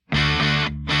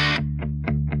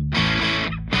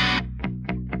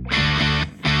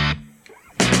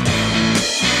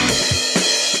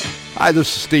Hi,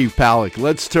 this is Steve Palick.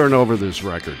 Let's turn over this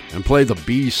record and play the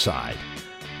B-side.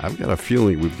 I've got a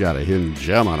feeling we've got a hidden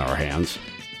gem on our hands.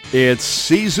 It's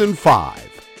Season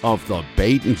 5 of the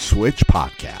Bait and Switch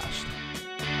podcast.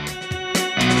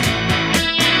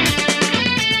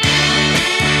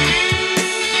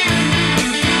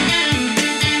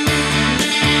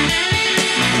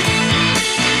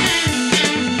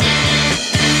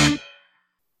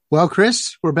 Well,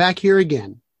 Chris, we're back here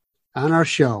again on our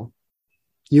show.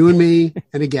 You and me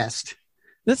and a guest.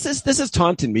 This is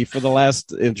taunting me for the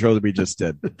last intro that we just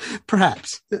did.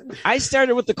 Perhaps. I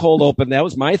started with the cold open. That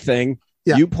was my thing.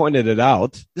 Yeah. You pointed it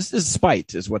out. This is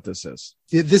spite is what this is.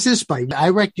 This is spite. I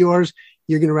wrecked yours.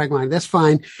 You're going to wreck mine. That's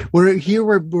fine. We're here.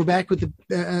 We're back with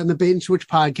the Bait and Switch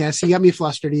podcast. You got me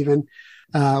flustered even.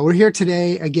 We're here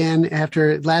today again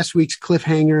after last week's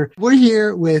cliffhanger. We're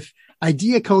here with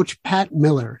Idea Coach Pat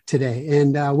Miller today.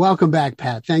 And welcome back,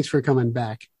 Pat. Thanks for coming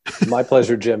back. My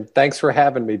pleasure, Jim. Thanks for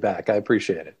having me back. I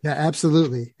appreciate it. Yeah,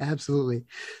 absolutely. Absolutely.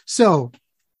 So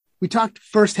we talked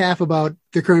first half about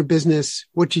the current business,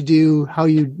 what you do, how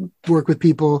you work with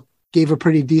people, gave a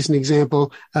pretty decent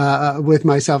example with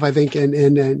myself, I think,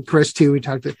 and Chris too. We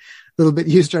talked a little bit,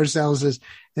 used ourselves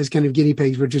as kind of guinea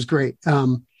pigs, which is great.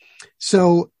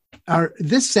 So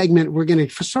this segment, we're going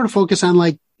to sort of focus on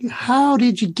like, how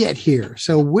did you get here?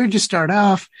 So where'd you start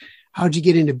off? How'd you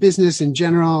get into business in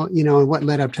general, and what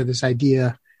led up to this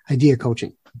idea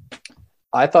coaching?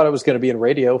 I thought I was going to be in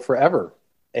radio forever.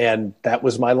 And that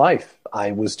was my life.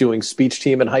 I was doing speech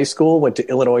team in high school, went to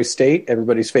Illinois State,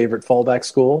 everybody's favorite fallback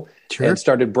school, sure. And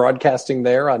started broadcasting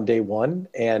there on day one,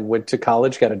 and went to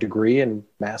college, got a degree in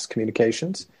mass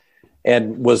communications,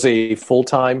 and was a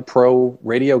full-time pro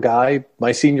radio guy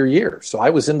my senior year. So I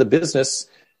was in the business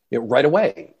right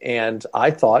away. And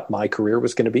I thought my career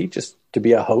was going to be just to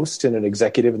be a host and an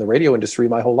executive in the radio industry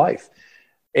my whole life.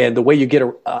 And the way you get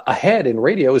ahead in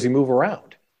radio is you move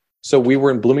around. So we were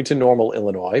in Bloomington Normal,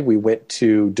 Illinois. We went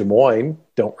to Des Moines,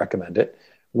 don't recommend it.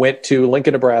 Went to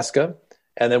Lincoln, Nebraska,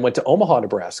 and then went to Omaha,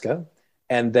 Nebraska,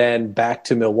 and then back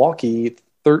to Milwaukee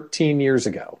 13 years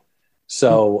ago.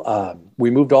 So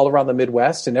we moved all around the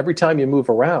Midwest, and every time you move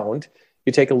around,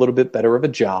 you take a little bit better of a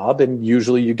job, and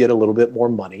usually you get a little bit more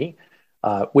money,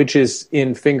 which is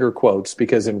in finger quotes,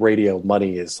 because in radio,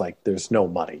 money is like there's no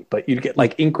money, but you get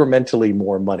like incrementally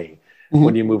more money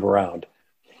when you move around.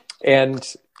 And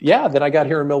yeah, then I got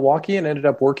here in Milwaukee and ended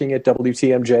up working at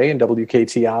WTMJ and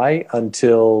WKTI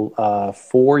until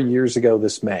 4 years ago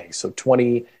this May. So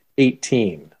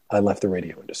 2018, I left the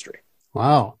radio industry.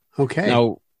 Wow. Okay.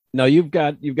 Now you've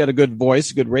got a good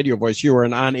voice, good radio voice. You were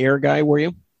an on-air guy, were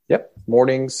you? Yep.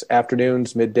 Mornings,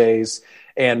 afternoons, middays.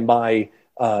 And my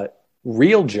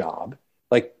real job,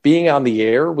 like being on the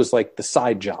air, was like the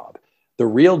side job. The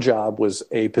real job was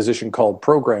a position called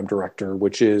program director,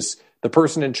 which is the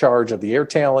person in charge of the air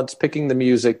talents, picking the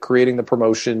music, creating the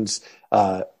promotions,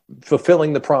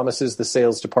 fulfilling the promises the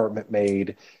sales department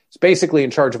made. It's basically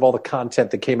in charge of all the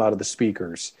content that came out of the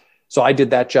speakers. So I did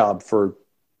that job for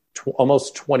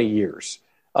almost 20 years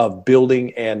of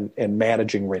building and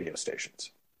managing radio stations.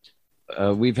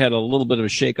 We've had a little bit of a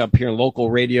shake-up here in local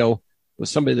radio with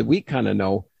somebody that we kind of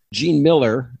know. Gene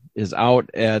Miller is out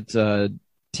at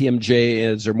TMJ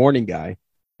as their morning guy,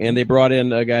 and they brought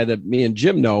in a guy that me and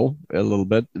Jim know a little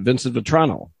bit, Vincent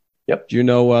Vitrano. Yep. Do you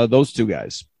know those two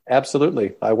guys?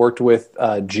 Absolutely. I worked with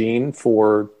Gene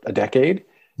for a decade,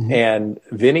 and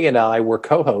Vinny and I were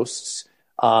co-hosts.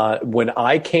 When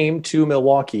I came to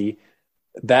Milwaukee,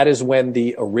 that is when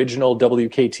the original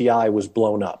WKTI was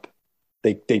blown up.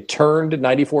 They turned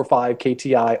 94.5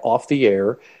 KTI off the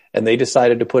air, and they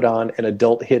decided to put on an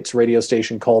adult hits radio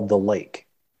station called The Lake.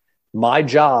 My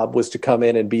job was to come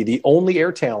in and be the only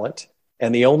air talent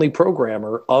and the only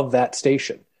programmer of that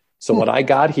station. So when I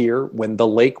got here, when The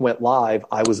Lake went live,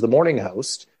 I was the morning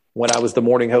host. When I was the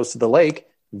morning host of The Lake,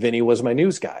 Vinny was my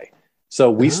news guy.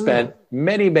 So we spent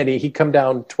many, he'd come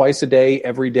down twice a day,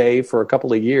 every day for a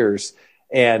couple of years.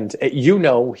 And you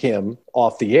know him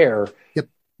off the air. Yep.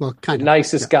 Well, kind of.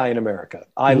 Nicest guy in America.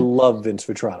 I love Vince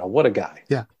Vitrano. What a guy.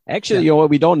 Yeah. Actually, you know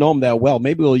what? We don't know him that well.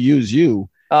 Maybe we'll use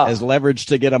you as leverage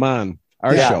to get him on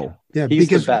our show. Yeah, he's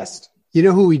because the best. You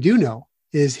know who we do know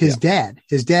is his dad.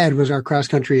 His dad was our cross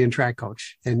country and track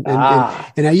coach. And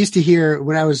I used to hear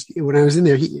when I was in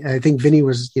there, I think Vinny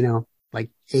was, like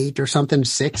 8 or something,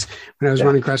 6 when I was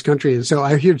running cross country. And so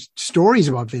I hear stories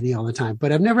about Vinny all the time,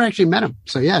 but I've never actually met him.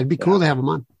 So yeah, it'd be cool to have him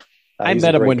on. I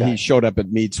met him when he showed up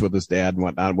at meets with his dad and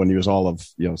whatnot when he was all of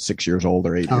 6 years old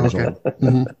or 8 years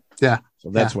old. Yeah.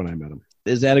 So that's when I met him.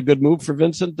 Is that a good move for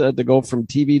Vincent to go from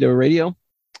TV to radio?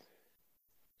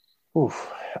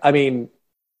 Oof. I mean,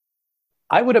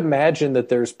 I would imagine that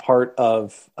there's part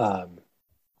of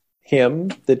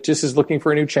him that just is looking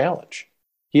for a new challenge.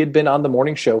 He had been on the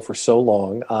morning show for so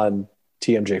long on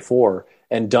TMJ4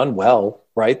 and done well,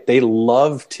 right? They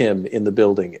loved him in the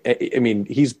building. I mean,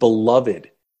 he's beloved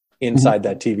inside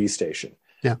that TV station.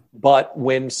 Yeah. But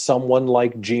when someone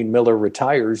like Gene Miller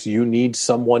retires, you need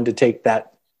someone to take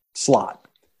that slot.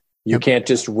 You can't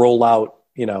just roll out,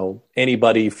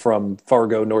 anybody from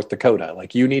Fargo, North Dakota.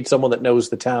 Like, you need someone that knows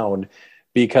the town,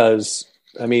 because,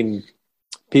 I mean,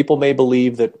 people may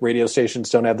believe that radio stations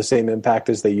don't have the same impact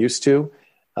as they used to,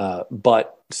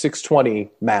 but 620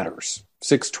 matters.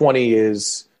 620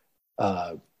 is,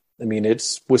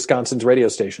 it's Wisconsin's radio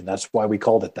station. That's why we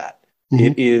called it that. Mm-hmm.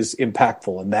 It is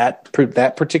impactful. And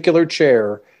that particular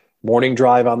chair, morning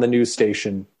drive on the news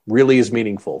station, really is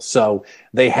meaningful. So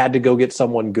they had to go get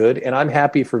someone good. And I'm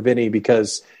happy for Vinny,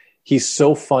 because he's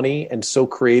so funny and so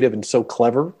creative and so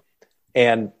clever.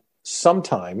 And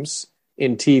sometimes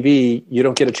in TV, you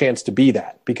don't get a chance to be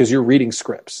that because you're reading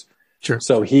scripts. Sure.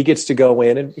 So he gets to go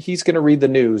in and he's going to read the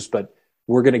news, but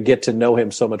we're going to get to know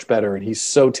him so much better. And he's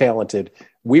so talented.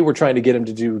 We were trying to get him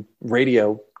to do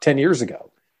radio 10 years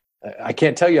ago. I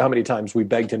can't tell you how many times we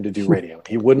begged him to do radio.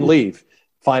 He wouldn't leave.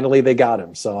 Finally, they got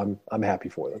him. So I'm happy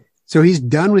for them. So he's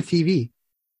done with TV.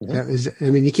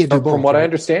 Mm-hmm. You can't do both. From what I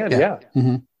understand, yeah.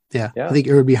 Mm-hmm. Yeah. I think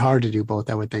it would be hard to do both,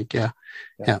 I would think. Yeah.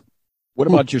 What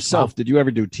about yourself? Did you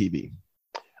ever do TV?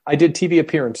 I did TV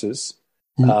appearances.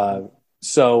 Mm-hmm.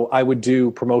 So I would do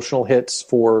promotional hits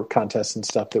for contests and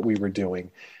stuff that we were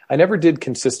doing. I never did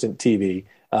consistent TV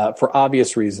for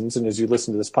obvious reasons. And as you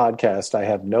listen to this podcast, I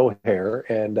have no hair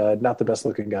and not the best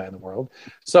looking guy in the world.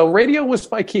 So radio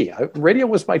was my key. Radio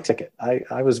was my ticket.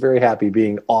 I was very happy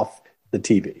being off the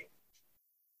TV.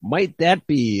 Might that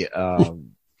be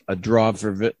a draw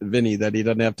for Vinny, that he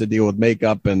doesn't have to deal with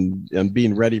makeup and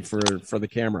being ready for the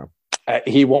camera?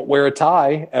 He won't wear a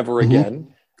tie ever again.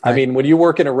 Right. I mean, when you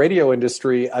work in a radio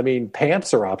industry,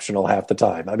 pants are optional half the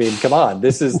time. Come on.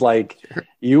 This is like,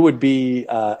 you would be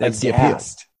that's the appeal.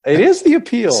 It is the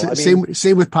appeal. Same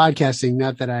with podcasting.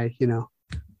 Not that I, not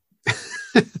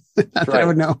that I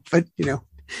would know, but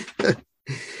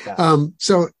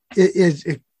so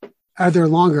are there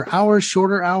longer hours,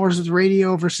 shorter hours with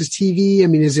radio versus TV?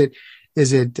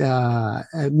 Is it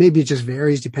maybe it just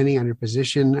varies depending on your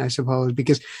position, I suppose,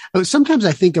 because sometimes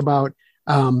I think about,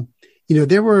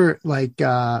 there were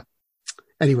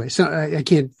anyway, so I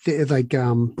can't think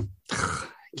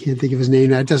of his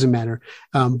name. That doesn't matter.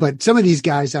 But some of these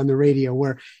guys on the radio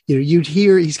where, you'd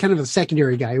hear, he's kind of a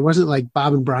secondary guy. It wasn't like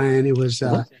Bob and Brian. It was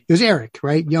Eric,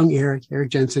 right? Young Eric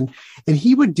Jensen. And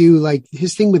he would do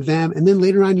his thing with them. And then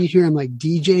later on, you'd hear him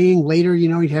DJing later,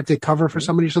 he'd have to cover for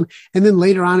somebody or something. And then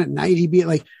later on at night, he'd be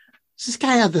like, is this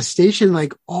guy at the station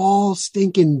all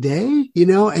stinking day,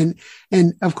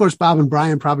 and of course Bob and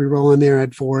Brian probably roll in there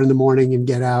at 4 a.m. and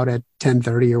get out at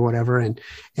 10:30 or whatever, and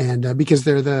because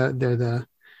they're the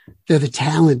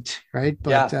talent, right?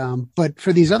 But but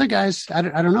for these other guys, I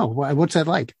don't know, what's that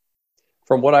like?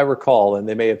 From what I recall, and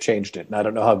they may have changed it, and I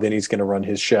don't know how Vinny's going to run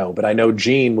his show, but I know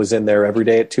Gene was in there every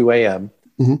day at 2 a.m.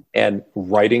 Mm-hmm. and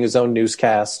writing his own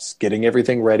newscasts, getting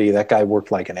everything ready. That guy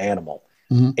worked like an animal,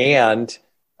 and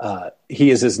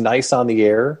he is as nice on the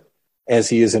air as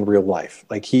he is in real life.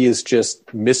 He is just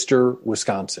Mr.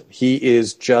 Wisconsin. He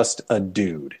is just a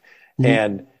dude. Mm-hmm.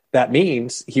 And that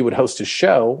means he would host a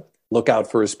show, look out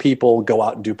for his people, go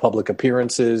out and do public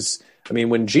appearances.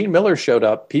 When Gene Miller showed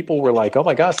up, people were like, oh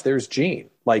my gosh, there's Gene.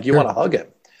 You want to hug him.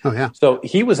 Oh yeah. So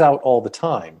he was out all the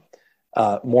time.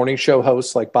 Morning show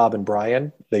hosts like Bob and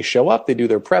Brian, they show up, they do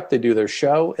their prep, they do their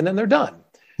show, and then they're done.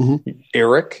 Mm-hmm.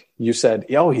 Eric, you said,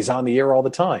 he's on the air all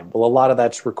the time. Well, a lot of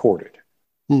that's recorded.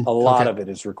 A lot of it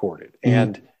is recorded. Mm-hmm.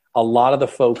 And a lot of the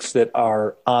folks that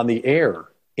are on the air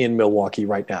in Milwaukee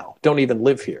right now don't even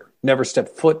live here, never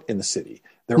stepped foot in the city.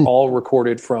 They're all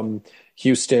recorded from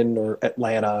Houston or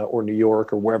Atlanta or New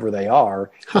York or wherever they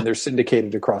are, and they're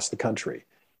syndicated across the country.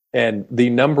 And the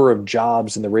number of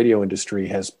jobs in the radio industry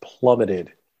has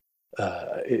plummeted.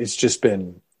 It's just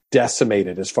been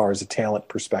decimated as far as a talent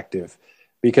perspective,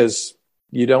 because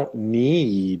you don't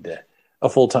need a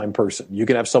full-time person. You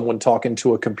can have someone talking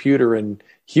to a computer in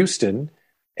Houston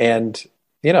and,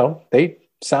 they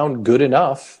sound good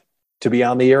enough to be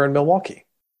on the air in Milwaukee.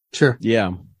 Sure.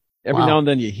 Yeah. Every now and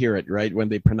then you hear it, right? When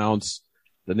they pronounce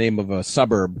the name of a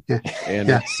suburb and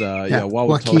it's, Waukesha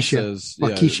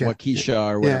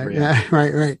or whatever. Yeah.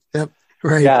 Right. Yep.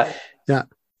 Right.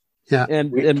 Yeah.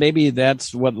 And maybe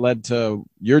that's what led to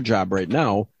your job right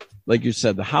now. Like you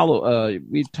said,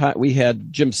 we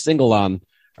had Jim Stingle on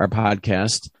our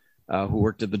podcast, who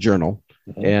worked at the Journal,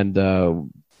 and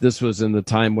this was in the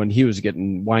time when he was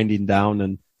winding down,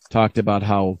 and talked about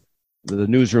how the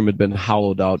newsroom had been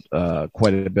hollowed out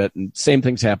quite a bit, and same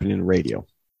thing's happening in radio.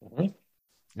 Mm-hmm.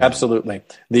 Yeah. Absolutely.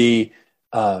 The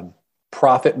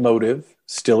profit motive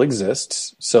still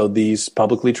exists. So these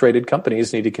publicly traded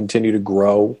companies need to continue to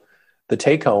grow the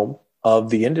take home of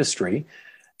the industry.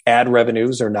 Ad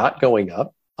revenues are not going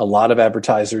up. A lot of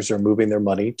advertisers are moving their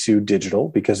money to digital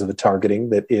because of the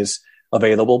targeting that is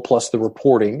available, plus the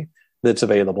reporting that's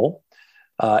available.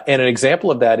 And an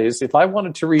example of that is if I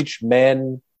wanted to reach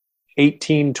men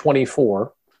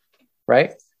 18-24,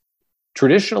 right?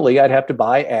 Traditionally, I'd have to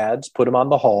buy ads, put them on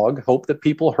the hog, hope that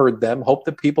people heard them, hope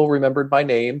that people remembered my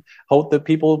name, hope that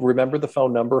people remembered the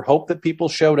phone number, hope that people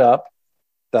showed up,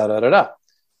 da-da-da-da.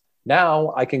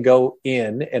 Now I can go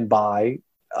in and buy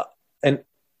an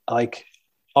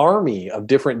army of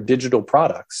different digital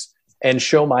products and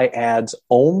show my ads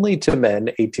only to men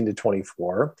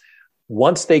 18-24.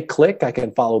 Once they click, I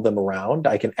can follow them around.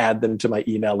 I can add them to my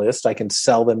email list. I can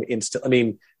sell them instantly. I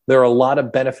mean, there are a lot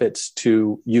of benefits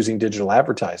to using digital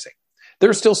advertising. There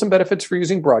are still some benefits for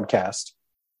using broadcast,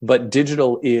 but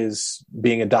digital is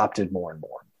being adopted more and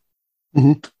more.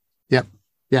 Mm-hmm. Yep.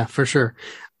 Yeah, for sure.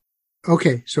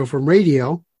 Okay. So from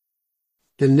radio,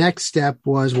 the next step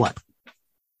was what?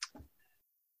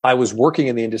 I was working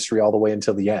in the industry all the way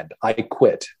until the end. I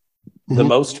quit. Mm-hmm. The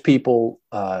most people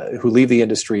who leave the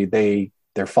industry,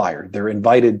 they're fired. They're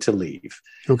invited to leave.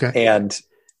 Okay. And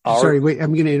sorry, wait,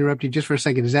 I'm going to interrupt you just for a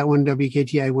second. Is that when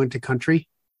WKTI went to country?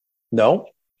 No.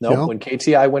 When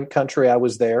KTI went country, I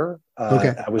was there.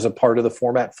 Okay. I was a part of the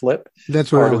format flip.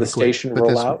 That's what part of the station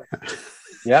rollout.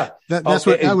 Yeah. That's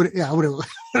okay. What I would have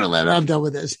let. I'm done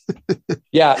with this.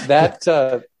 Yeah. That,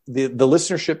 the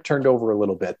listenership turned over a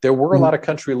little bit. There were a lot of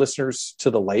country listeners to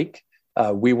the lake.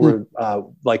 We were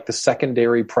like the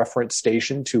secondary preference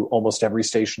station to almost every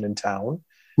station in town.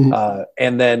 Mm-hmm.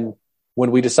 And then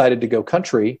when we decided to go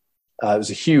country, it was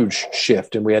a huge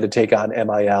shift, and we had to take on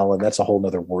MIL, and that's a whole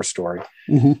nother war story.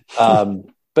 Mm-hmm.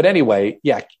 But anyway,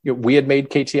 yeah, we had made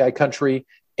KTI country,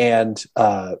 and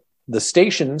the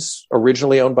stations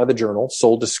originally owned by the Journal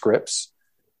sold to Scripps,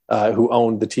 who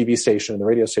owned the TV station and the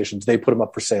radio stations. They put them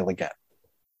up for sale again.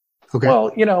 Okay.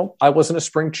 Well, I wasn't a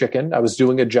spring chicken. I was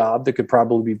doing a job that could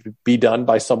probably be done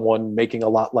by someone making a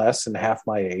lot less and half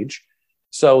my age.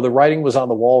 So the writing was on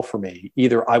the wall for me.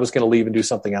 Either I was going to leave and do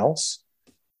something else,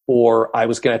 or I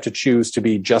was going to have to choose to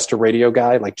be just a radio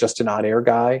guy, like just an on-air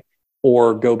guy,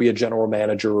 or go be a general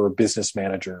manager or a business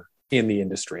manager in the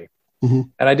industry. Mm-hmm.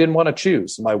 And I didn't want to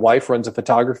choose. My wife runs a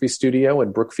photography studio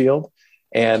in Brookfield,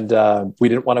 and we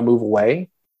didn't want to move away.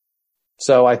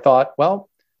 So I thought, well,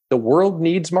 the world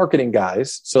needs marketing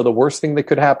guys. So the worst thing that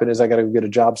could happen is I got to get a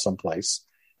job someplace.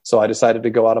 So I decided to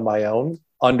go out on my own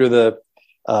under the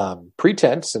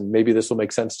pretense, and maybe this will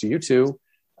make sense to you too.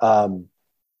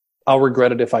 I'll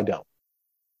regret it if I don't.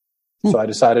 So I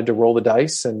decided to roll the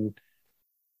dice and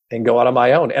go out on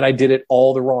my own. And I did it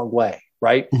all the wrong way,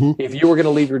 right? Mm-hmm. If you were going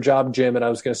to leave your job, Jim, and I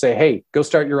was going to say, hey, go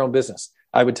start your own business,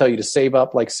 I would tell you to save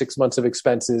up like 6 months of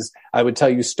expenses. I would tell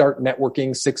you start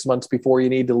networking 6 months before you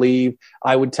need to leave.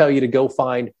 I would tell you to go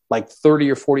find like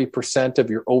 30 or 40% of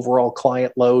your overall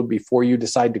client load before you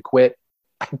decide to quit.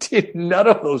 I did none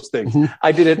of those things. Mm-hmm.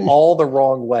 I did it all the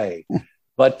wrong way.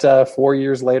 But 4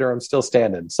 years later, I'm still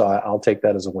standing. So I'll take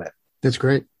that as a win. That's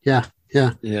great. Yeah.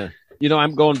 Yeah. Yeah.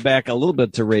 I'm going back a little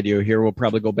bit to radio here. We'll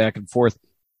probably go back and forth.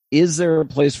 Is there a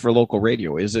place for local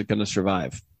radio? Is it going to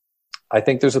survive? I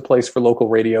think there's a place for local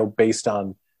radio based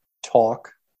on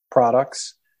talk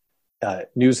products,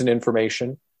 news and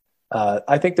information.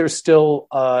 I think there's still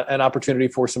an opportunity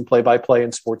for some play-by-play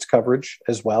and sports coverage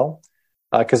as well,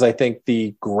 because I think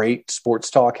the great sports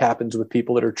talk happens with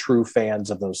people that are true fans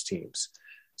of those teams.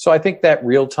 So I think that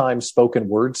real-time spoken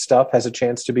word stuff has a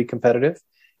chance to be competitive.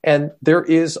 And there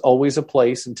is always a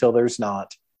place until there's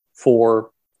not for,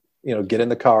 get in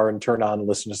the car and turn on and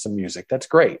listen to some music. That's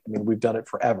great. I mean, we've done it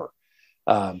forever.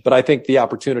 But I think the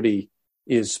opportunity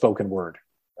is spoken word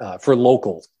for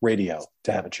local radio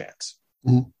to have a chance.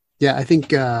 Mm-hmm. Yeah, I think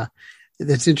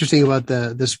that's interesting about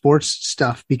the sports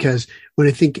stuff, because when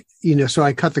I think, so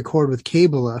I cut the cord with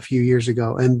cable a few years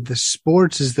ago, and the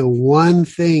sports is the one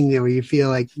thing where you feel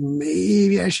like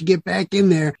maybe I should get back in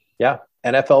there. Yeah.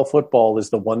 NFL football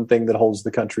is the one thing that holds the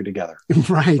country together.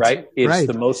 Right. It's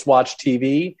the most watched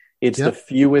TV. It's the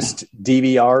fewest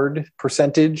DVR'd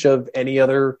percentage of any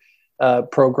other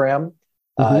program.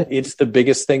 Mm-hmm. It's the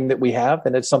biggest thing that we have,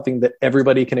 and it's something that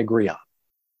everybody can agree on.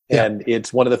 Yeah. And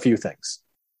it's one of the few things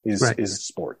is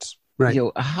sports. Right.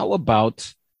 How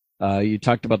about you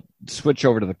talked about switch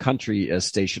over to the country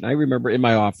station? I remember in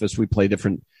my office we play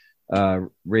different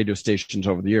radio stations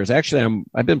over the years. Actually,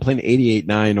 I've been playing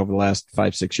 88.9 over the last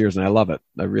 5-6 years, and I love it.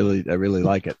 I really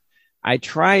like it. I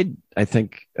tried, I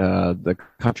think, the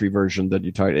country version that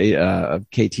you talked of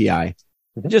KTI,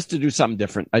 just to do something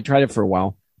different. I tried it for a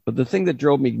while, but the thing that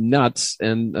drove me nuts,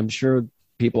 and I'm sure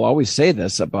people always say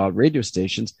this about radio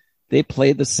stations, they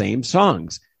play the same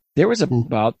songs. There was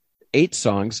about 8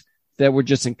 songs that were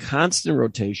just in constant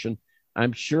rotation.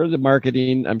 I'm sure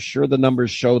the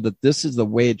numbers show that this is the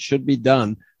way it should be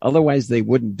done. Otherwise, they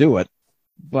wouldn't do it.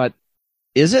 But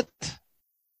is it?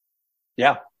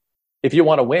 Yeah. If you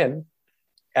want to win,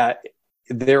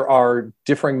 there are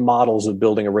differing models of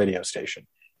building a radio station.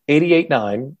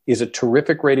 88.9 is a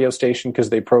terrific radio station because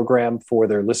they program for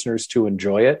their listeners to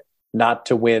enjoy it, not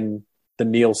to win the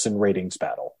Nielsen ratings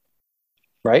battle.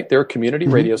 Right? They're a community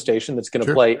radio station that's going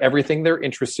to play everything they're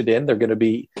interested in. They're going to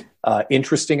be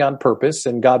interesting on purpose,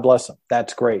 and God bless them.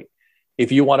 That's great.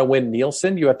 If you want to win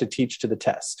Nielsen, you have to teach to the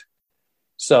test.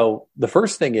 So the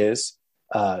first thing is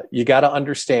you got to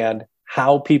understand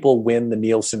how people win the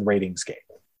Nielsen ratings game.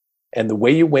 And the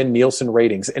way you win Nielsen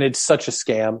ratings, and it's such a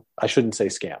scam. I shouldn't say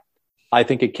scam. I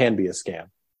think it can be a scam.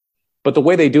 But the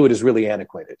way they do it is really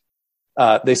antiquated.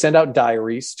 They send out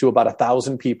diaries to about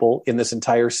 1,000 people in this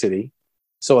entire city.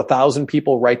 So 1,000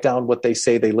 people write down what they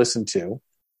say they listen to,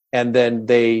 and then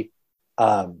they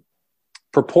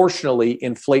proportionally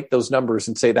inflate those numbers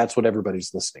and say that's what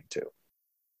everybody's listening to.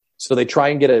 So they try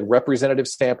and get a representative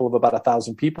sample of about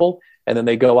 1,000 people, and then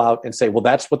they go out and say, well,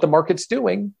 that's what the market's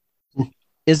doing.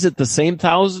 Is it the same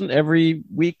 1,000 every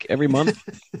week, every month?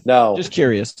 No. Just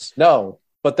curious. No,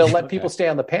 but they'll let people stay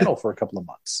on the panel for a couple of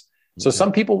months. So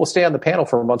some people will stay on the panel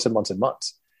for months and months and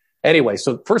months. Anyway,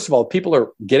 so first of all, people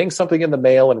are getting something in the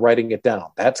mail and writing it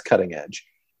down. That's cutting edge.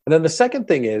 And then the second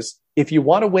thing is, if you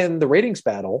want to win the ratings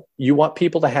battle, you want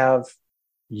people to have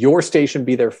your station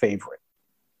be their favorite.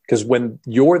 Because when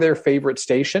you're their favorite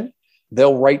station,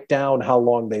 they'll write down how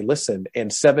long they listen. And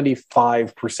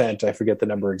 75%, I forget the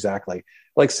number exactly,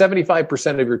 like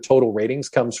 75% of your total ratings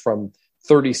comes from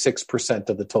 36%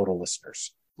 of the total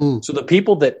listeners. So the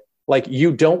people that, like,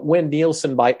 you don't win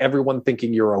Nielsen by everyone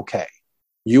thinking you're okay.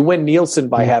 You win Nielsen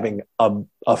by having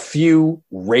a few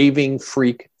raving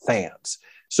freak fans.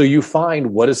 So you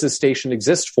find, what does this station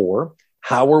exist for?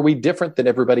 How are we different than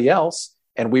everybody else?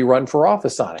 And we run for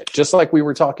office on it. Just like we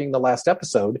were talking the last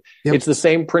episode, it's the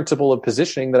same principle of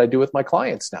positioning that I do with my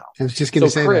clients now. I was just going to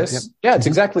say Chris, that. Yeah, it's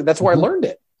exactly, that's where I learned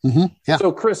it. Yeah.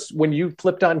 So Chris, when you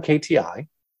flipped on KTI,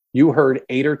 you heard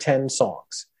 8 or 10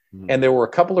 songs. And there were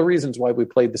a couple of reasons why we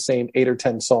played the same 8 or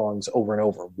 10 songs over and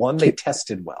over. One, they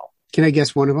tested well. Can I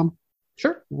guess one of them?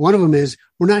 Sure. One of them is,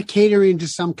 we're not catering to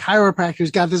some chiropractor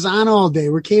who's got this on all day.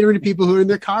 We're catering to people who are in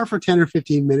their car for 10 or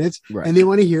 15 minutes and they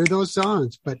want to hear those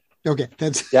songs. But okay,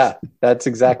 that's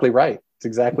exactly right. It's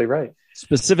exactly right.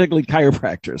 Specifically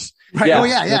chiropractors. Right. Yeah. Oh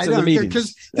yeah.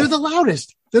 Because they're the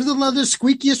loudest. They're the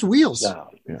squeakiest wheels. No,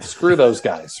 screw those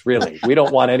guys. Really. We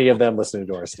don't want any of them listening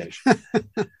to our station.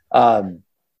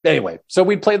 Anyway, so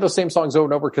we played those same songs over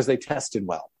and over because they tested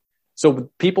well.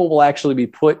 So people will actually be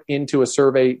put into a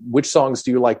survey. Which songs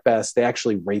do you like best? They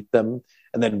actually rate them.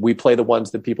 And then we play the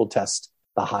ones that people test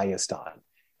the highest on.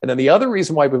 And then the other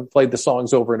reason why we played the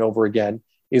songs over and over again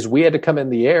is we had to come in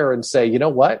the air and say, you know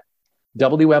what?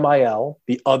 WMIL,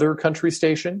 the other country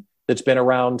station that's been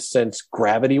around since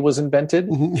gravity was invented.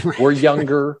 We're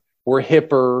younger, we're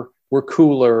hipper, we're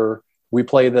cooler. We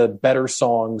play the better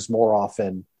songs more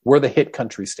often. We're the hit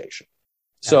country station.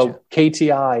 Gotcha. So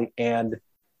KTI and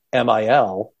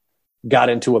MIL got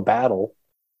into a battle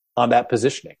on that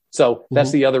positioning. So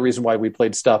that's the other reason why we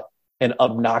played stuff an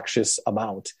obnoxious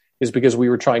amount, is because we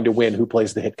were trying to win who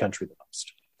plays the hit country the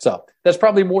most. So that's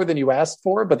probably more than you asked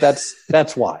for, but that's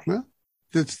why. Well,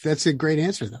 that's a great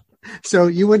answer though. So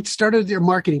you started your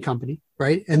marketing company,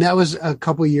 right? And that was a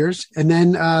couple of years. And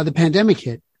then the pandemic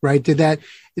hit, right?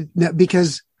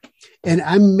 Because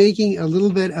I'm making a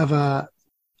little bit of a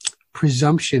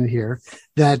presumption here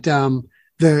that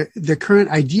the current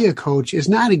Idea Coach is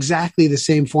not exactly the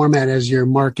same format as your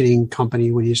marketing company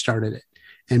when you started it.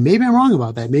 And maybe I'm wrong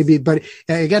about that. But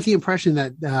I got the impression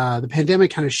that the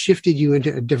pandemic kind of shifted you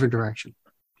into a different direction.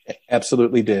 It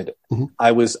absolutely did.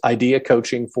 I was Idea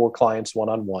coaching for clients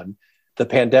one-on-one. The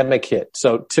pandemic hit.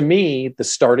 So to me, the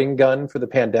starting gun for the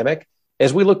pandemic,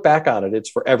 as we look back on it, it's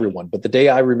for everyone. But the day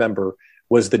I remember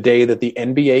was the day that the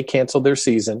NBA canceled their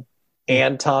season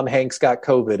and Tom Hanks got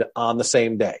COVID on the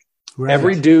same day. Right.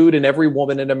 Every dude and every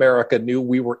woman in America knew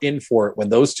we were in for it when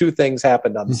those two things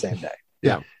happened on the same day.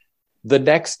 Yeah. The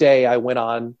next day I went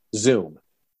on Zoom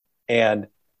and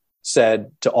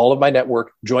said to all of my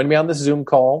network, join me on this Zoom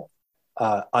call.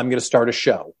 I'm going to start a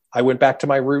show. I went back to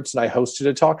my roots and I hosted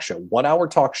a talk show, 1 hour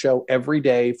talk show every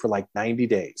day for like 90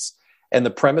 days. And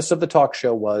the premise of the talk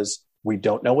show was, we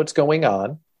don't know what's going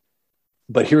on,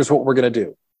 but here's what we're going to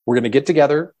do. We're going to get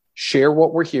together, share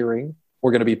what we're hearing.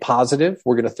 We're going to be positive.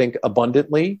 We're going to think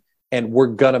abundantly, and we're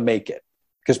going to make it.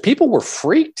 Because people were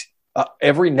freaked.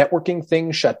 Every networking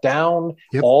thing shut down.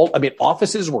 Yep.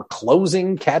 Offices were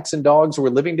closing. Cats and dogs were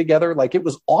living together. Like, it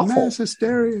was awful. Mass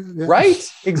hysteria. Yeah.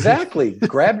 Right? Exactly.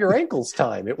 Grab your ankles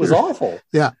time. It was awful.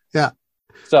 Yeah.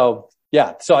 So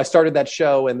I started that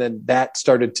show, and then that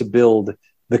started to build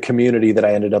the community that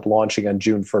I ended up launching on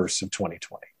June 1st of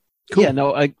 2020. Cool. Yeah,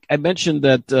 no, I mentioned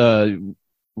that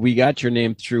we got your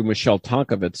name through Michelle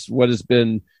Tonkovitz. What has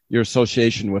been your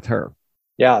association with her?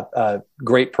 Yeah,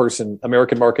 great person,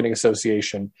 American Marketing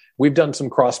Association. We've done some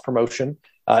cross promotion.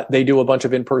 They do a bunch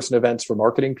of in-person events for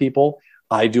marketing people.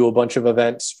 I do a bunch of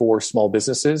events for small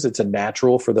businesses. It's a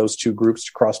natural for those two groups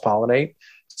to cross-pollinate.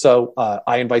 So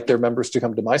I invite their members to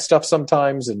come to my stuff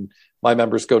sometimes, and my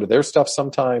members go to their stuff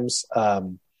sometimes.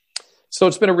 So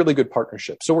it's been a really good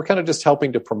partnership. So we're kind of just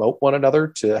helping to promote one another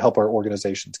to help our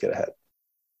organizations get ahead.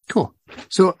 Cool.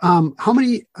 So how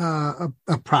many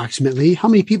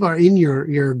people are in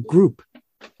your group?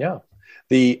 Yeah.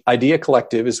 The Idea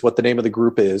Collective is what the name of the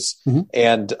group is. Mm-hmm.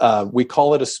 And we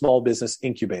call it a small business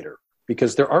incubator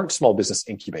because there aren't small business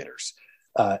incubators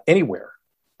anywhere.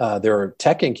 There are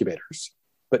tech incubators,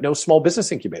 but no small business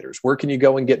incubators. Where can you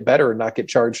go and get better and not get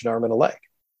charged an arm and a leg?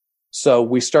 So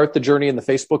we start the journey in the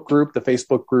Facebook group. The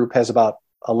Facebook group has about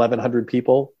 1,100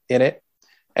 people in it.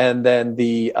 And then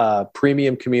the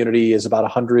premium community is about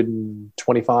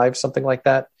 125, something like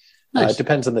that. Nice. It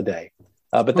depends on the day.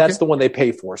 But that's the one they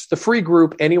pay for. So the free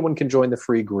group, anyone can join the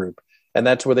free group. And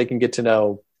that's where they can get to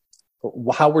know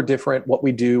how we're different, what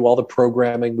we do, all the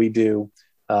programming we do,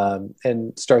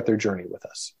 and start their journey with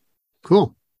us.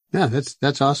 Cool. Yeah,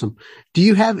 that's awesome. Do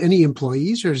you have any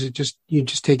employees, or is it just you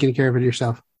just taking care of it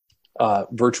yourself?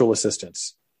 Virtual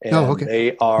assistants. And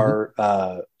they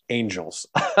are angels.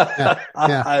 Yeah.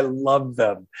 I love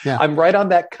them. Yeah. I'm right on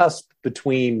that cusp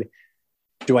between,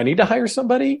 do I need to hire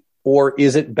somebody, or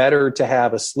is it better to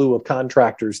have a slew of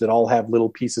contractors that all have little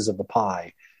pieces of the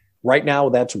pie? Right now,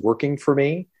 that's working for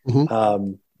me.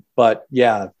 Mm-hmm. But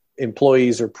yeah,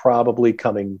 employees are probably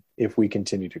coming if we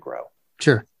continue to grow.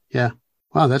 Sure. Yeah.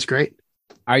 Wow, that's great.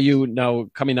 Are you now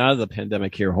coming out of the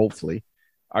pandemic here, hopefully?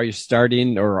 Are you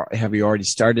starting, or have you already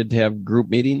started to have group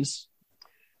meetings?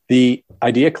 The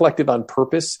Idea Collective on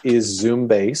purpose is Zoom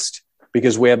based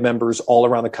because we have members all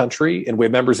around the country, and we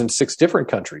have members in 6 different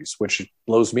countries, which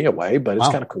blows me away, but it's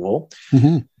kind of cool.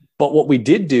 Mm-hmm. But what we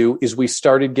did do is we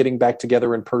started getting back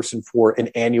together in person for an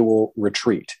annual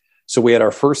retreat. So we had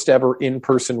our first ever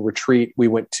in-person retreat. We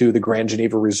went to the Grand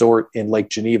Geneva Resort in Lake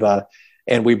Geneva,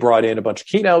 and we brought in a bunch of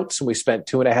keynotes, and we spent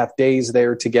 2.5 days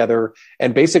there together.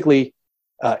 And basically,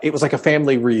 it was like a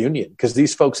family reunion because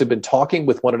these folks had been talking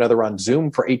with one another on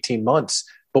Zoom for 18 months,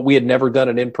 but we had never done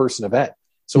an in-person event.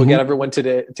 So we got everyone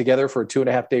together for a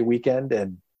 2.5 day weekend,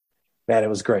 and man, it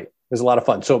was great. It was a lot of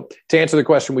fun. So to answer the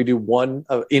question, we do one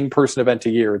in-person event a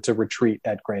year. It's a retreat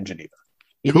at Grand Geneva.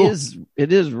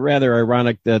 It is rather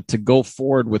ironic that to go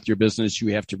forward with your business,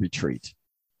 you have to retreat.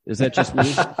 Is that just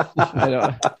me? I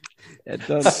don't. It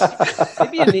does.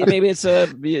 Maybe it's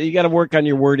you got to work on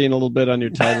your wording a little bit on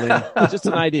your titling. It's just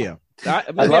an idea.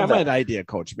 I'm an idea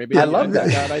coach. Maybe I love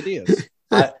that. Got ideas.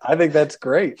 I think that's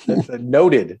great. That's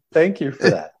noted. Thank you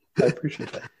for that. I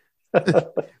appreciate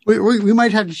that. we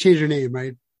might have to change our name,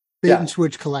 right? Bait and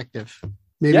Switch Collective.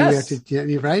 Maybe we have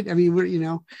to, right? I mean, we're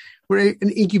an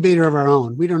incubator of our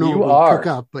own. We don't know what we'll cook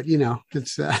up, but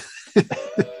it's.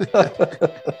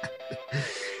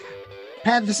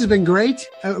 Pat, this has been great.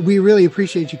 We really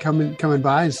appreciate you coming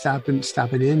by and stopping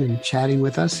in and chatting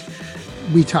with us.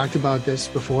 We talked about this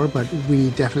before, but we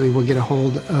definitely will get a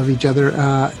hold of each other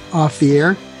off the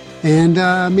air,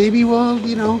 and maybe we'll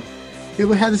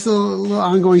have this little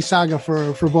ongoing saga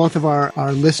for both of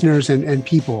our listeners and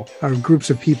people, our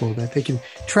groups of people, that they can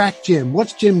track Jim.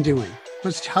 What's Jim doing?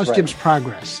 How's Jim's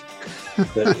progress?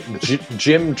 The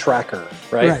Jim tracker,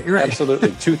 right? Right.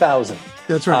 Absolutely. 2000.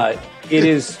 That's right. It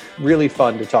is really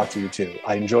fun to talk to you too.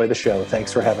 I enjoy the show.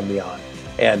 Thanks for having me on.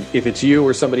 And if it's you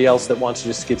or somebody else that wants to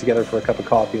just get together for a cup of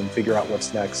coffee and figure out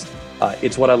what's next,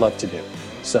 it's what I love to do.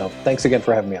 So thanks again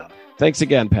for having me on. Thanks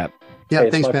again, Pat. Yeah,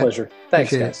 it's my pleasure.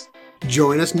 Thanks, guys.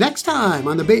 Join us next time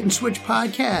on the Bait and Switch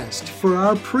podcast for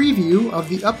our preview of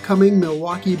the upcoming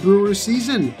Milwaukee Brewers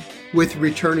season with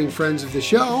returning friends of the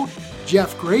show,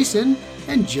 Jeff Grayson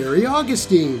and Jerry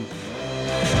Augustine.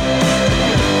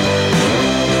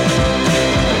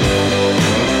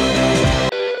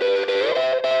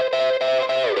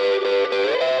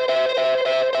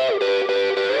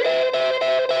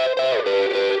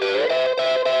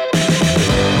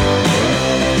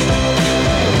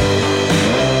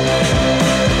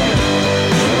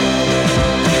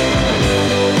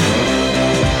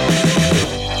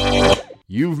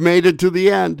 you've made it to the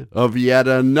end of yet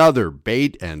another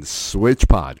Bait and Switch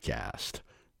podcast.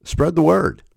 Spread the word.